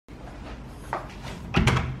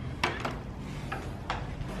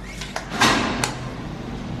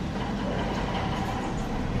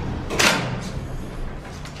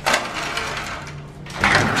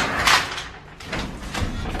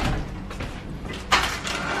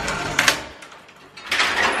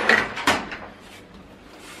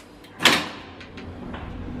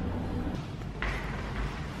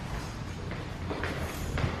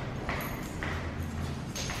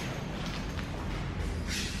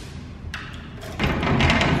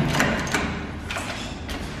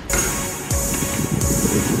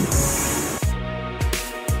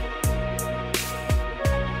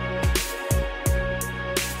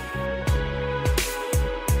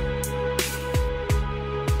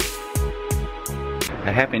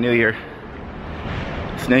A Happy New Year.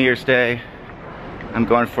 It's New Year's Day. I'm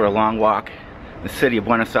going for a long walk in the city of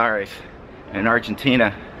Buenos Aires in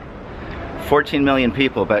Argentina. 14 million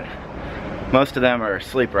people, but most of them are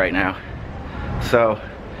asleep right now. So,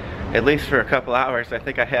 at least for a couple hours, I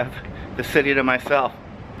think I have the city to myself.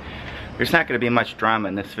 There's not going to be much drama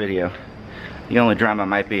in this video. The only drama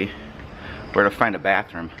might be where to find a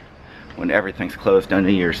bathroom when everything's closed on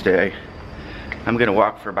New Year's Day. I'm going to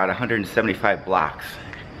walk for about 175 blocks.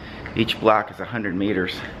 Each block is 100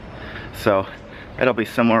 meters. So that'll be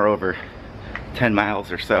somewhere over 10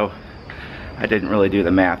 miles or so. I didn't really do the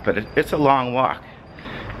math, but it's a long walk.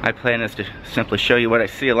 My plan is to simply show you what I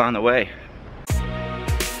see along the way.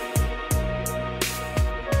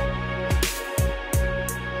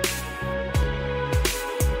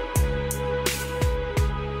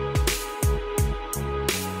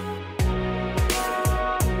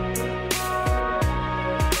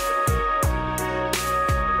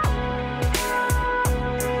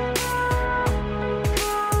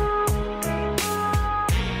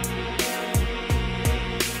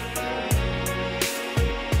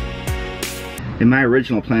 In my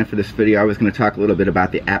original plan for this video, I was going to talk a little bit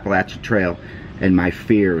about the Appalachian Trail and my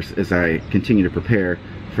fears as I continue to prepare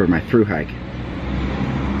for my thru hike.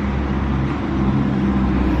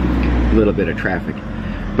 A little bit of traffic.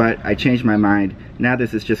 But I changed my mind. Now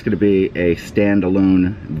this is just going to be a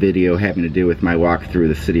standalone video having to do with my walk through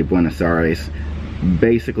the city of Buenos Aires.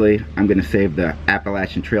 Basically, I'm going to save the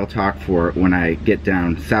Appalachian Trail talk for when I get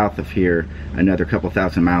down south of here, another couple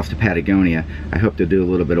thousand miles to Patagonia. I hope to do a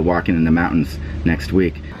little bit of walking in the mountains next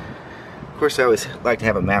week. Of course, I always like to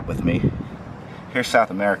have a map with me. Here's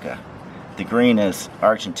South America. The green is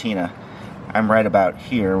Argentina. I'm right about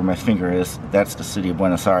here where my finger is. That's the city of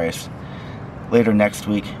Buenos Aires. Later next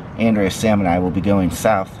week, Andrea, Sam, and I will be going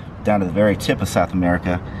south, down to the very tip of South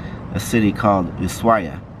America, a city called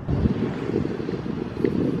Ushuaia.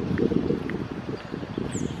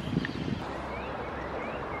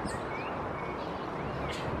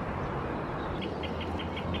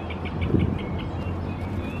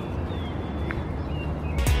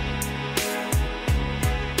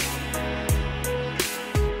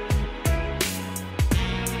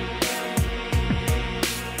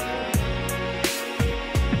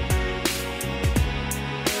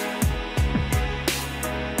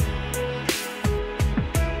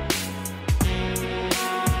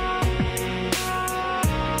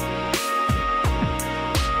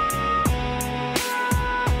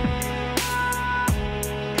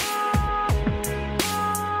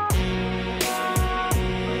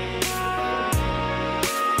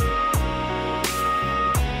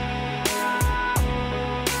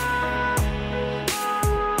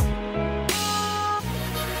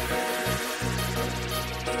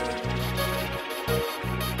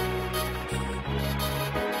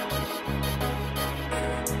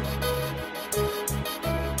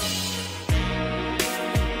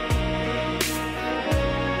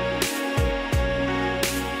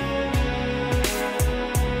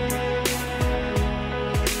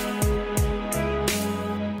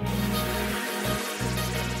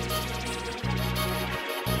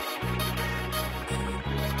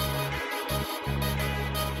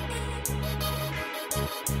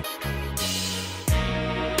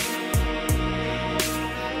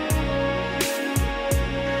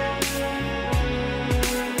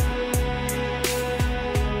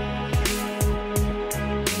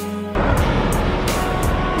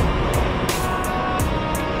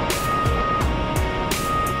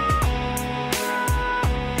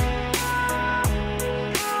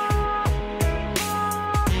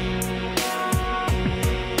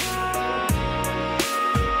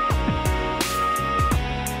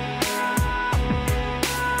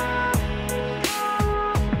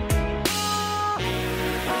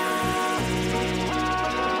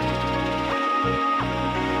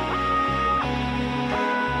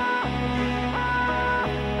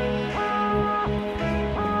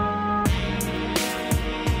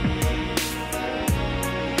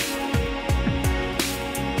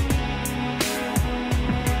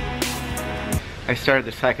 I started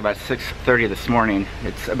this hike about 6:30 this morning.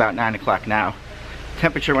 It's about 9 o'clock now.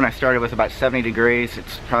 Temperature when I started was about 70 degrees.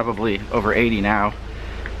 It's probably over 80 now.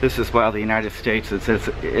 This is while the United States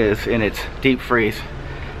is in its deep freeze.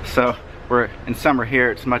 So we're in summer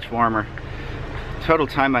here, it's much warmer. Total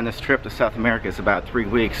time on this trip to South America is about 3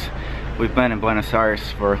 weeks. We've been in Buenos Aires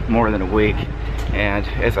for more than a week. And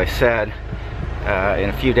as I said, in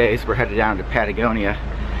a few days we're headed down to Patagonia,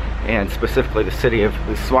 and specifically the city of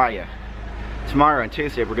Ushuaia. Tomorrow and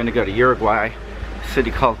Tuesday we're going to go to Uruguay, a city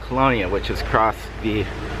called Colonia, which is across the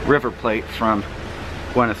river plate from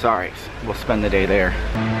Buenos Aires. We'll spend the day there.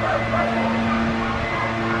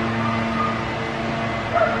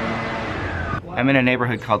 I'm in a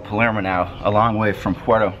neighborhood called Palermo now, a long way from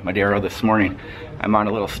Puerto Madero this morning. I'm on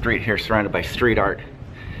a little street here surrounded by street art.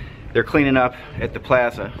 They're cleaning up at the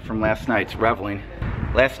plaza from last night's reveling.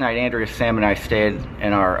 Last night, Andrea, Sam, and I stayed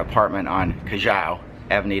in our apartment on Callao,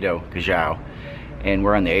 Avenida Callao, and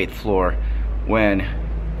we're on the 8th floor. When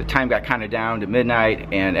the time got kind of down to midnight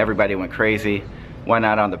and everybody went crazy, went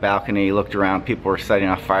out on the balcony, looked around, people were setting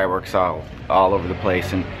off fireworks all over the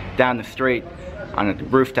place. And down the street, on a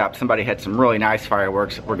rooftop, somebody had some really nice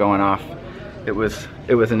fireworks that were going off. It was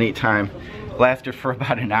a neat time. Lasted for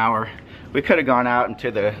about an hour. We could have gone out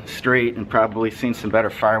into the street and probably seen some better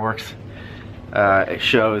fireworks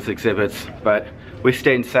shows, exhibits, but we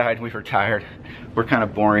stayed inside. We were tired. We're kind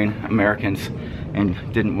of boring Americans and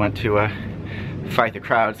didn't want to fight the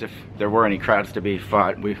crowds. If there were any crowds to be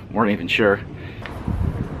fought, we weren't even sure.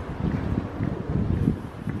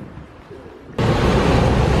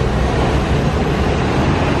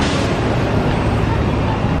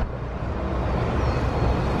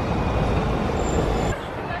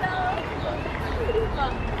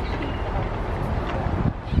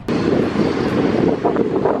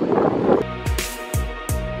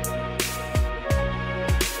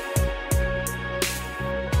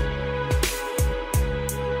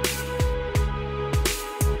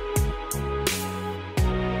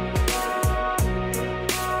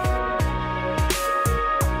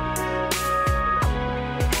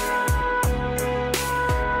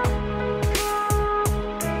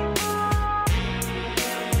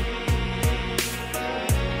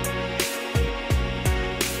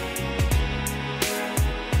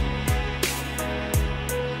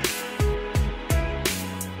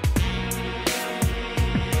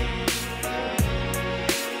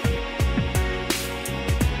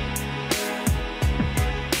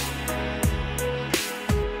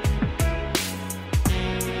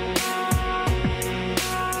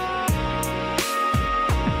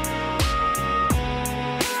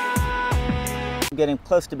 Getting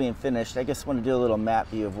close to being finished. I just want to do a little map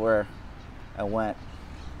view of where I went.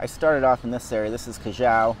 I started off in this area. This is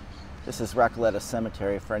Callao. This is Recoleta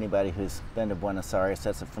Cemetery for anybody who's been to Buenos Aires.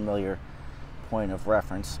 That's a familiar point of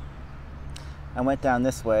reference. I went down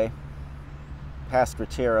this way, past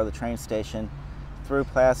Retiro, the train station, through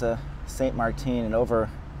Plaza San Martín and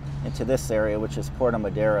over into this area, which is Puerto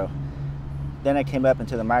Madero. Then I came up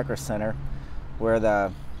into the micro center where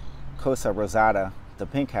the Casa Rosada, the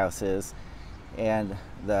pink house, is, and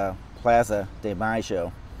the Plaza de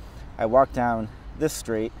Mayo. I walked down this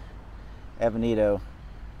street, Avenida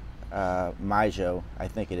Mayo, I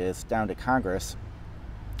think it is, down to Congress.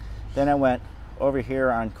 Then I went over here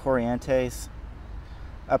on Corrientes,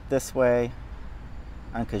 up this way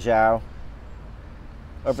on Callao,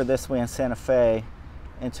 over this way in Santa Fe,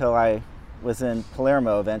 until I was in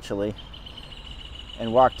Palermo eventually,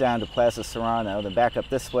 and walked down to Plaza Serrano, then back up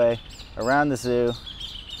this way, around the zoo,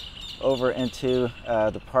 over into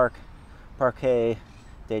the Parque de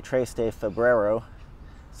 3 de Febrero,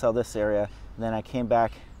 so this area. And then I came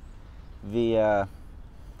back via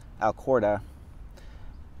Alcorta,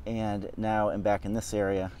 and now I'm back in this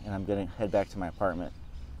area, and I'm going to head back to my apartment.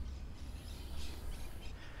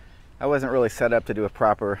 I wasn't really set up to do a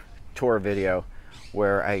proper tour video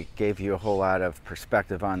where I gave you a whole lot of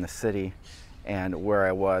perspective on the city and where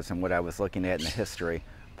I was and what I was looking at in the history.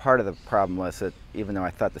 Part of the problem was that even though I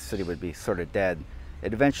thought the city would be sort of dead,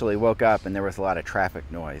 it eventually woke up and there was a lot of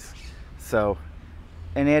traffic noise. So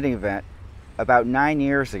in any event, about 9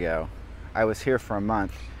 years ago, I was here for a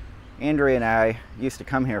month. Andrea and I used to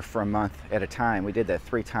come here for a month at a time. We did that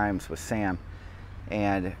 3 times with Sam.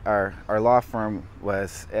 And our law firm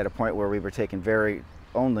was at a point where we were taking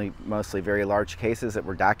mostly very large cases that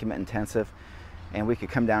were document intensive. And we could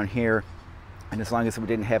come down here, and as long as we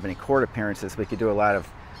didn't have any court appearances, we could do a lot of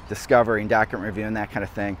discovery and document review and that kind of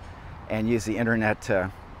thing, and use the internet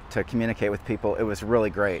to communicate with people. It was really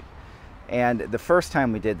great. And the first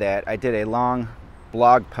time we did that, I did a long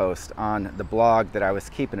blog post on the blog that I was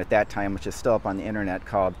keeping at that time, which is still up on the internet,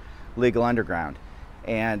 called Legal Underground.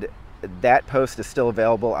 And that post is still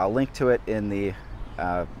available. I'll link to it in the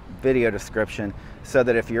video description, so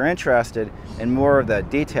that if you're interested in more of the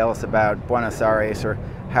details about Buenos Aires, or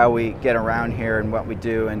how we get around here and what we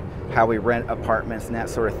do and how we rent apartments and that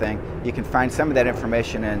sort of thing, you can find some of that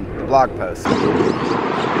information in the blog post.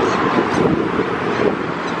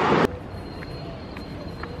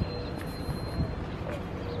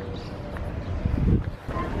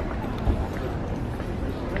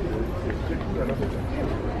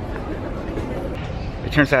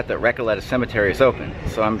 it turns out that Recoleta Cemetery is open,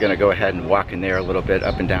 so I'm gonna go ahead and walk in there a little bit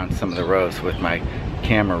up and down some of the rows with my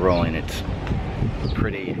camera rolling. It's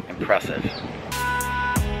pretty impressive.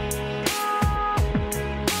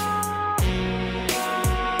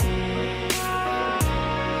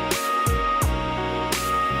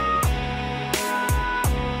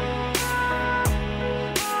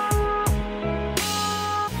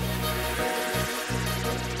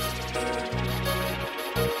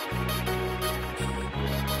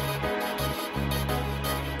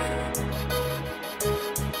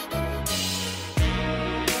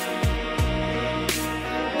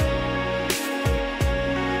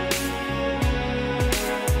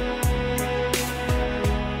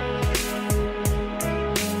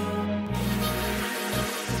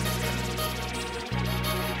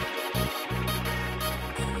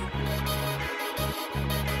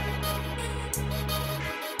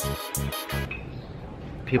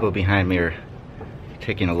 People behind me are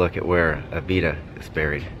taking a look at where Evita is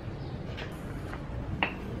buried.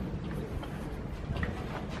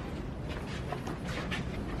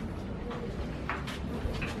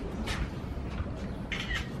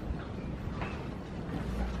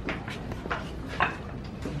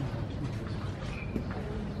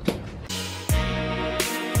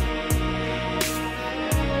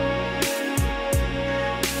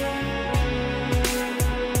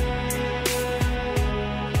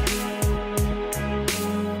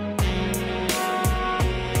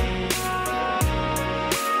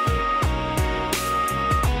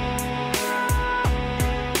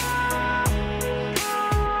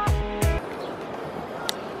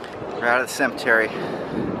 We're out of the cemetery.